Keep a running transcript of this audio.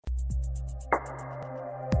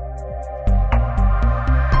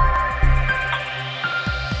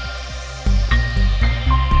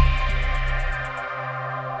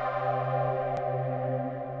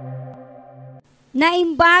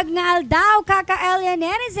Naimbag nga aldaw, kaka-Elia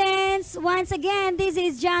netizens. Once again, this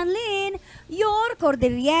is John Lynn, your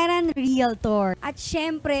Cordilleran Realtor. At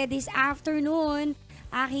syempre, this afternoon,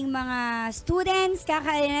 aking mga students,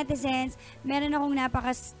 kaka-Elia netizens, meron akong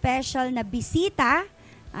napaka-special na bisita.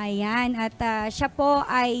 Ayan, at siya po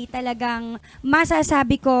ay talagang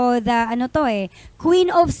masasabi ko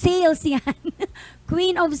Queen of Sales yan.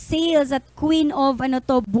 Queen of Sales at Queen of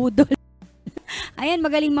budol. Ayan,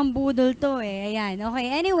 magaling mambudol to eh. Ayan,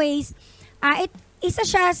 okay. Anyways, isa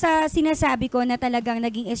siya sa sinasabi ko na talagang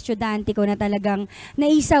naging estudyante ko na talagang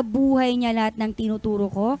naisabuhay niya lahat ng tinuturo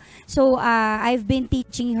ko. So, I've been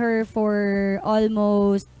teaching her for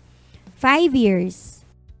almost 5 years.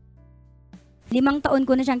 5 taon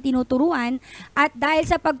ko na siyang tinuturuan at dahil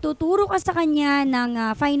sa pagtuturo ka sa kanya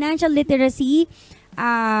ng financial literacy,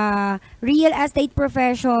 real estate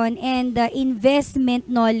profession, and investment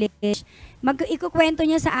knowledge, ikukwento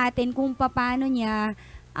niya sa atin kung paano niya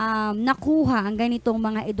nakuha ang ganitong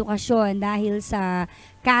mga edukasyon dahil sa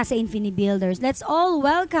Casa Infinibuilders. Let's all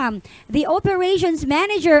welcome the Operations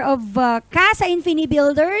Manager of Casa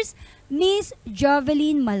Infinibuilders, Miss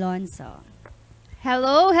Jovelyn Malonzo.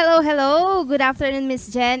 Hello, hello, hello. Good afternoon, Miss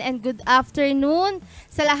Jen, and good afternoon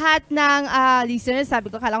sa lahat ng listeners.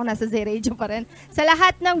 Sabi ko, kala ko nasa Z-Radio pa rin. Sa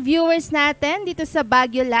lahat ng viewers natin dito sa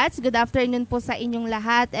Baguio Lats, good afternoon po sa inyong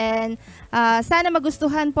lahat. And sana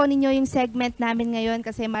magustuhan po ninyo yung segment namin ngayon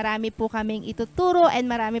kasi marami po kaming ituturo and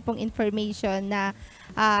marami pong information na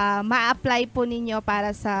ma-apply po ninyo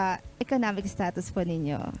para sa economic status po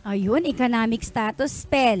ninyo. Ayun, economic status,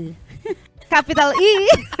 spell. Capital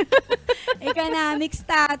E. Economic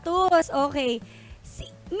status. Okay. Si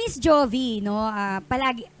Miss Jovi, no,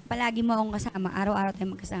 palagi mo akong kasama. Araw-araw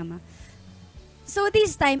tayong magkasama. So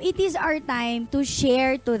this time, it is our time to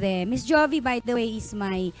share to them. Miss Jovi, by the way, is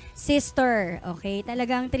my sister. Okay?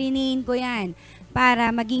 Talagang trinain ko yan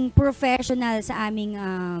para maging professional sa aming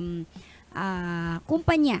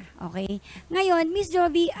kumpanya. Okay? Ngayon, Miss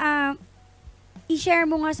Jovi, i-share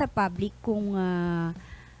mo nga sa public kung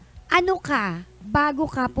ano ka bago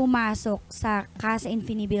ka pumasok sa Casa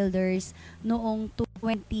Infinibuilders noong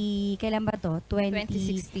 2016.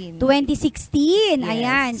 2016. Yes.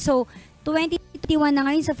 Ayan. So, 2021 na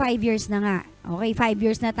ngayon, sa 5 years na nga. Okay, 5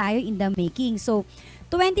 years na tayo in the making. So,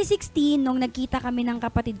 2016, nung nagkita kami ng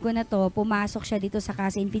kapatid ko na to, pumasok siya dito sa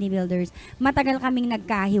Casa Infinibuilders, matagal kaming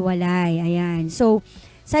nagkahiwalay. Ayan. So,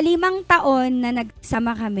 sa 5 taon na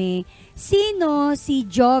nagsama kami, sino si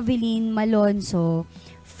Jovelyn Malonzo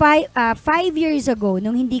 5 years ago,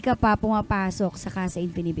 nung hindi ka pa pumapasok sa Casa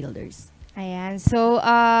Infinibuilders? Ayan. So,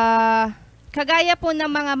 kagaya po ng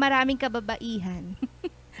mga maraming kababaihan.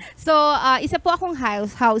 So, isa po akong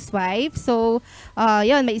housewife. So,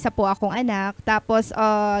 yun, may isa po akong anak. Tapos,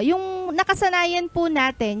 yung nakasanayan po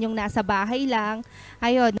natin, yung nasa bahay lang,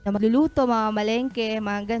 ayun, magluluto, mga malengke,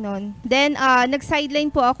 mga ganon. Then, nag-sideline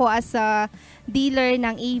po ako as a dealer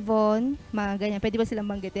ng Avon, mga ganyan. Pwede ba silang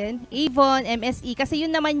banggitin? Avon, MSE, kasi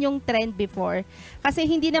yun naman yung trend before. Kasi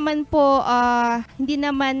hindi naman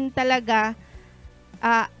talaga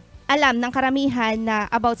alam ng karamihan na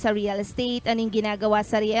about sa real estate, anong ginagawa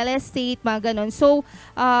sa real estate, mga ganon. So,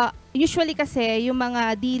 usually kasi yung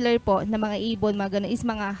mga dealer po na mga Avon, mga ganon, is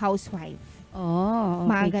mga housewife. Oh,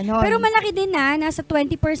 okay. Mga ganon. Pero malaki din na, nasa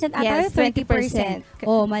 20% ata. Yes, 20%.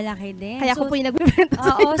 Oh, malaki din. Kaya ko po yung nagbibenta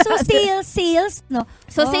sa so sales, no?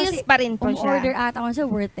 So, sales pa rin po siya. Order ata ko sa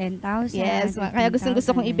worth 10,000. Yes, kaya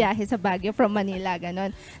gusto kong ibiyahe sa Baguio from Manila,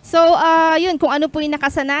 ganon. So, yun, kung ano po yung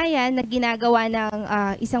nakasanayan na ginagawa ng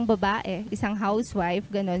isang babae, isang housewife,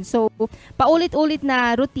 ganon. So, paulit-ulit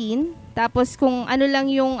na routine. Tapos, kung ano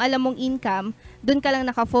lang yung alam mong income, doon ka lang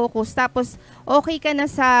nakafocus. Tapos, okay ka na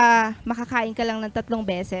sa makakain ka lang ng 3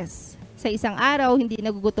 beses sa isang araw, hindi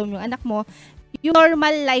nagugutom yung anak mo. Yung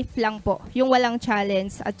normal life lang po, yung walang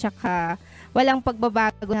challenge at saka walang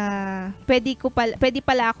pagbabago na pwede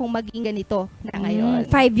pala akong maging ganito na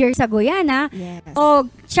ngayon. 5 years ago yan, ha? Yes. O,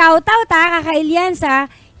 shout out, ha,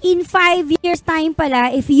 kaka-Elianza. In 5 years time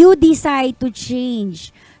pala, if you decide to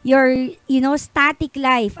change your, static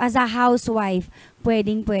life as a housewife,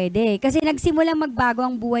 pwede. Kasi nagsimulang magbago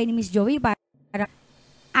ang buhay ni Miss Joey para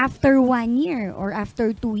after 1 year or after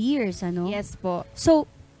 2 years, ano? Yes po. So,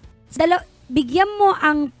 bigyan mo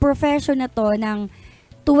ang profession na to ng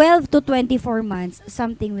 12 to 24 months,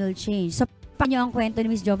 something will change. So, paano ang kwento ni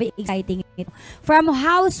Miss Joey? Exciting ito. From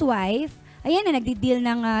housewife, ayan na, nagdi-deal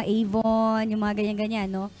ng Avon, yung mga ganyan-ganyan,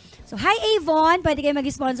 no? So, hi Avon, pwede kayo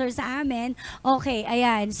mag-sponsor sa amin. Okay,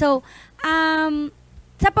 ayan. So,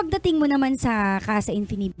 sa pagdating mo naman sa Casa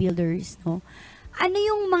Infinibuilders, no? Ano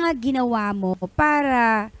yung mga ginawa mo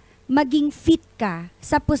para maging fit ka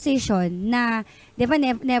sa position na, di ba,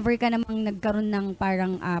 never ka namang nagkaroon ng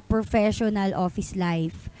parang professional office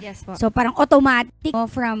life. Yes po. So parang automatic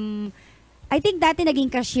from, I think dati naging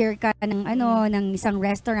cashier ka ng ng isang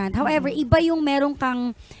restaurant. However, iba yung meron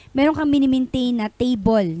kang mini-maintain na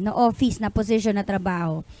table, na office, na position, na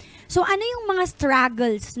trabaho. So ano yung mga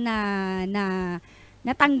struggles na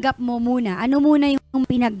natanggap mo muna? Ano muna yung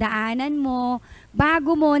pinagdaanan mo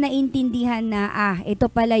bago mo naintindihan na ito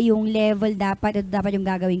pala yung level dapat yung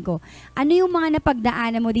gagawin ko? Ano yung mga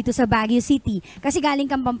napagdaanan mo dito sa Baguio City? Kasi galing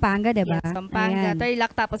kang Pampanga, 'di ba? Yes, Pampanga,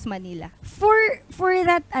 Tarlac, tapos Manila. For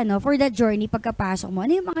that journey pagkapasok mo,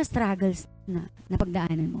 ano yung mga struggles na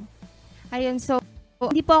napagdaanan mo? Ayun, so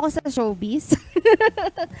hindi po ako sa showbiz.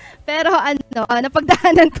 Pero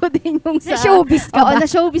napagdaanan ko din yung sa... Na showbiz ka ba? Oo, na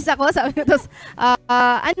showbiz ako. Sabi ko, tapos,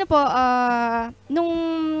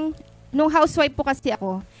 nung housewife po kasi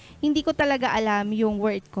ako, hindi ko talaga alam yung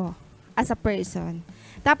worth ko as a person.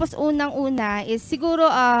 Tapos unang-una is siguro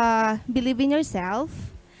believe in yourself.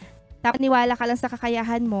 Tapos niwala ka lang sa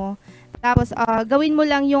kakayahan mo. Tapos gawin mo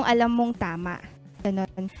lang yung alam mong tama.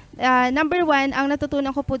 Ganun. Number 1, ang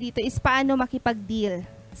natutunan ko po dito is paano makipag-deal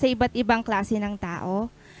sa iba't ibang klase ng tao.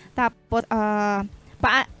 Tapos,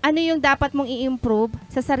 ano yung dapat mong i-improve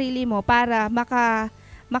sa sarili mo para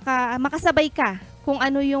makasabay ka kung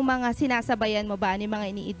ano yung mga sinasabayan mo ba, ano yung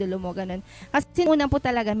mga iniidolo mo, ganun. Kasi unang po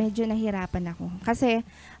talaga, medyo nahirapan ako. Kasi,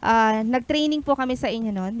 nag-training po kami sa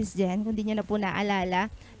inyo noon, Miss Jen, kung di nyo na po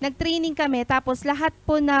naalala. Nag-training kami, tapos lahat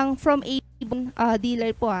po ng from A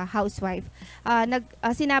dealer po, housewife.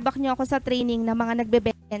 Sinabak nyo ako sa training na mga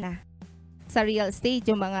nagbebenta na sa real estate,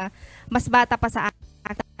 yung mga mas bata pa sa akin.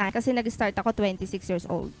 Kasi nag-start ako 26 years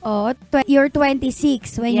old. Oh, you're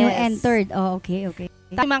 26 when you Yes. entered. Oh, okay.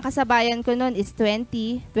 Yung mga kasabayan ko noon is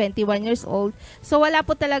 20, 21 years old. So, wala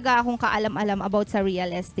po talaga akong kaalam-alam about sa real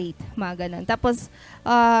estate. Mga ganun. Tapos,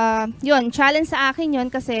 yun, challenge sa akin yun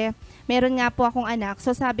kasi meron nga po akong anak.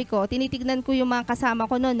 So, sabi ko, tinitignan ko yung mga kasama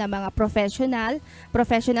ko noon na mga professional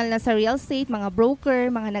na sa real estate, mga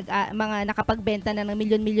broker, mga nakapagbenta na ng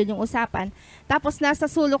milyon-milyon yung usapan. Tapos,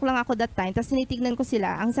 nasa sulok lang ako that time. Tapos, tinitignan ko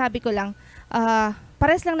sila. Ang sabi ko lang,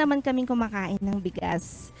 pares lang naman kaming kumakain ng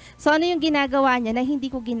bigas. So, ano yung ginagawa niya na hindi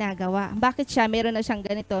ko ginagawa? Bakit siya? Meron na siyang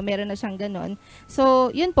ganito, meron na siyang ganon.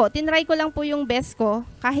 So, yun po, tinry ko lang po yung best ko.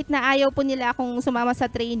 Kahit na ayaw po nila akong sumama sa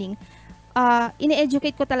training,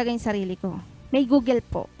 ine-educate ko talaga yung sarili ko. May Google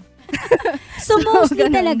po. So, mostly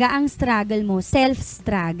talaga ang struggle mo,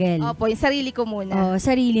 self-struggle. Opo, yung sarili ko muna. Oh,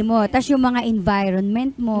 sarili mo. Tapos yung mga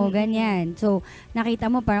environment mo, ganyan. So, nakita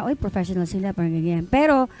mo parang, professional sila, parang ganyan.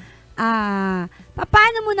 Pero,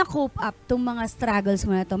 paano mo na-cope up tong mga struggles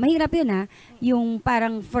mo na to? Mahirap yun yung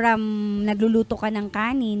parang from nagluluto ka ng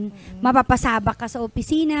kanin, mapapasabak ka sa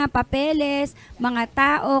opisina, papeles, mga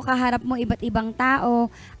tao, kaharap mo iba't ibang tao.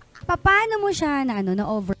 Paano mo siya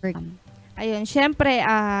na-overcome? Ayun, syempre,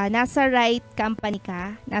 nasa right company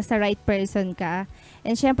ka, nasa right person ka.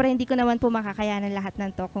 And syempre, hindi ko naman po makakayanan lahat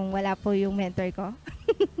ng to kung wala po yung mentor ko.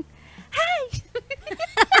 Hi!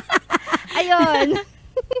 Ayun.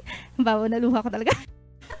 Bawo, naluha ko talaga.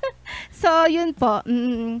 So, yun po.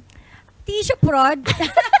 Tissue prod.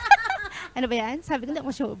 Ano ba yan? Sabi ko na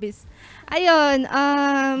ako showbiz. Ayun,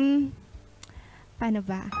 paano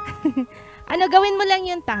ba? Gawin mo lang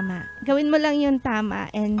yung tama. Gawin mo lang yung tama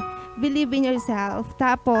and believe in yourself.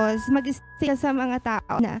 Tapos, mag-stay ka sa mga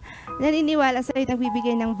tao na naniniwala sa'yo,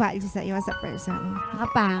 nagbibigay ng value sa'yo as a person.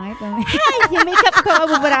 Nakapangit. Hi! Yung makeup ko,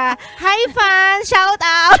 mabubura. Hi, fans! Shout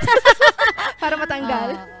out! Para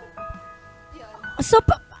matanggal.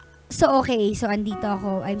 So okay, so andito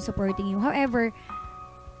ako, I'm supporting you. However,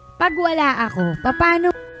 pag wala ako,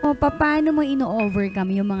 paano mo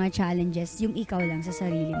ino-overcome yung mga challenges, yung ikaw lang sa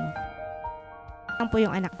sarili mo? Ang po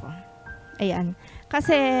yung anak ko. Ayan.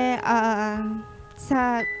 Kasi,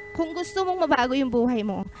 kung gusto mong mabago yung buhay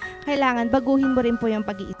mo, kailangan baguhin mo rin po yung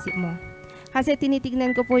pag-iisip mo. Kasi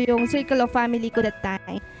tinitignan ko po yung circle of family ko that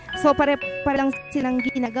time. So, pare-pareho lang silang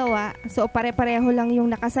ginagawa. So, pare-pareho lang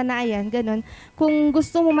yung nakasanayan. Ganon. Kung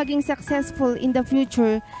gusto mo maging successful in the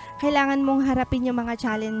future, kailangan mong harapin yung mga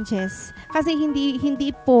challenges. Kasi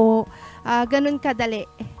hindi po ganon kadali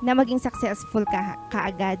na maging successful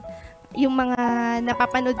kaagad. Yung mga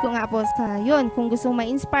napapanood ko nga po sa yun, kung gusto mong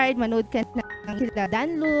ma-inspired, manood ka ng sila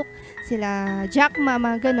Dan Luke, sila Jack Ma,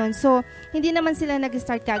 mga ganon. So, hindi naman sila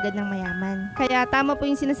nag-start kagad ng mayaman. Kaya tama po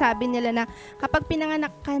yung sinasabi nila na kapag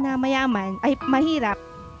pinanganak ka na mayaman, ay mahirap,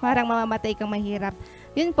 parang mamamatay kang mahirap.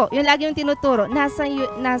 Yun po, yun lagi yung tinuturo, nasa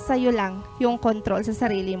iyo lang yung control sa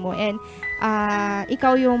sarili mo and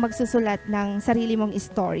ikaw yung magsusulat ng sarili mong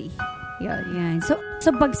story. Yun. Ayan.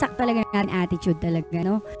 So bagsak talaga natin attitude talaga,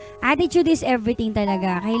 no? Attitude is everything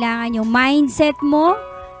talaga. Kailangan yung mindset mo,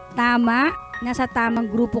 tama, nasa tamang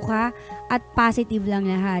grupo ka, at positive lang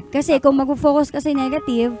lahat. Kasi kung mag-focus ka sa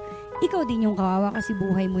negative, ikaw din yung kawawa kasi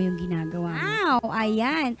buhay mo yung ginagawa mo. Wow!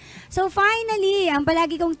 Ayan. So finally, ang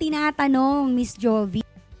palagi kong tinatanong, Miss Jovi,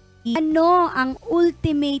 ano ang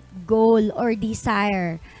ultimate goal or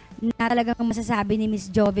desire na talagang masasabi ni Miss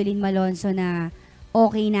Jovelyn Malonzo na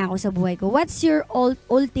okay na ako sa buhay ko? What's your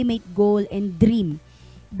ultimate goal and dream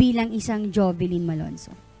bilang isang Jovelyn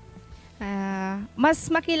Malonzo? Mas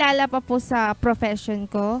makilala pa po sa profession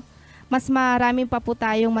ko. Mas marami pa po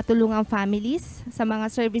tayong matulungang families sa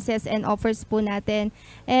mga services and offers po natin.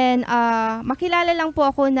 And makilala lang po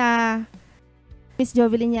ako na Miss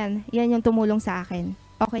Jovelyn yan yung tumulong sa akin.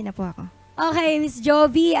 Okay na po ako. Okay, Miss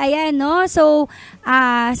Jovi, ayan, no? So,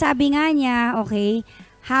 sabi nga niya, okay,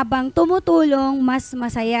 habang tumutulong, mas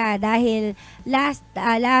masaya dahil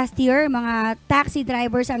last year, mga taxi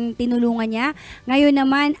drivers ang tinulungan niya. Ngayon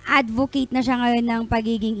naman, advocate na siya ngayon ng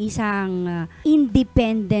pagiging isang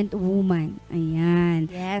independent woman.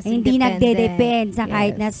 Ayan. Yes, hindi nagde-depend sa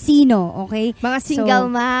kahit na sino, okay? Mga single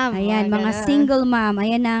mom. Ayan, mga single mom.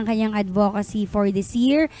 Ayan na ang kanyang advocacy for this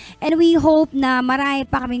year. And we hope na marami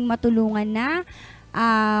pa kaming matulungan na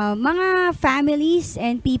mga families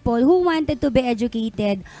and people who wanted to be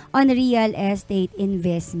educated on real estate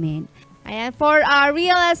investment. Ayan, for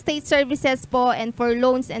real estate services po and for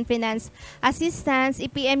loans and finance assistance,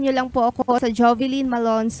 i-PM nyo lang po ako sa Jovelyn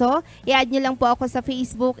Malonzo. I-add nyo lang po ako sa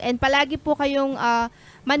Facebook and palagi po kayong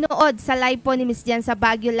manood sa live po ni Miss Jan sa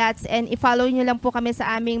Baguio Lots and i-follow nyo lang po kami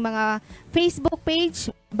sa aming mga Facebook page,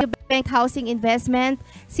 Bank Housing Investment,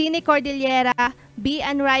 Cine Cordillera, B.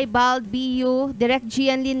 Unrivaled, BU, Direct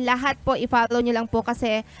Gianlin, lahat po i-follow nyo lang po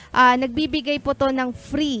kasi nagbibigay po to ng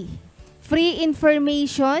free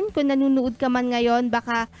information. Kung nanonood ka man ngayon,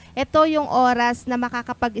 baka ito yung oras na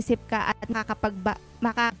makakapag-isip ka at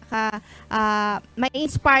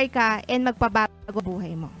ma-inspire ka and magpabago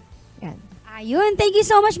buhay mo. Yan. Ayun, thank you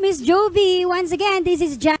so much, Miss Jovi. Once again, this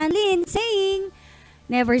is Janlyn saying,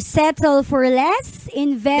 never settle for less,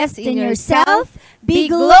 invest in yourself, be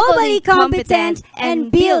globally competent,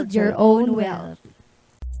 and build your own wealth.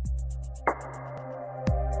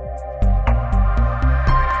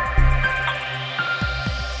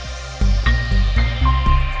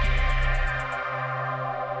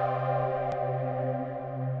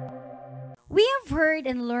 We have heard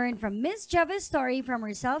and learned from Miss Jovi's story from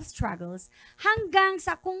her self-struggles hanggang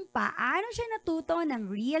sa kung paano siya natuto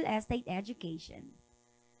ng real estate education.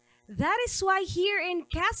 That is why here in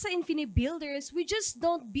Casa Infini Builders, we just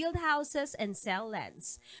don't build houses and sell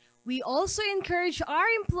lands. We also encourage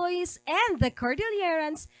our employees and the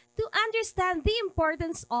Cordillerans to understand the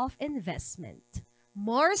importance of investment.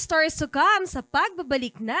 More stories to come sa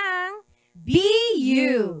pagbabalik ng Be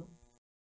You!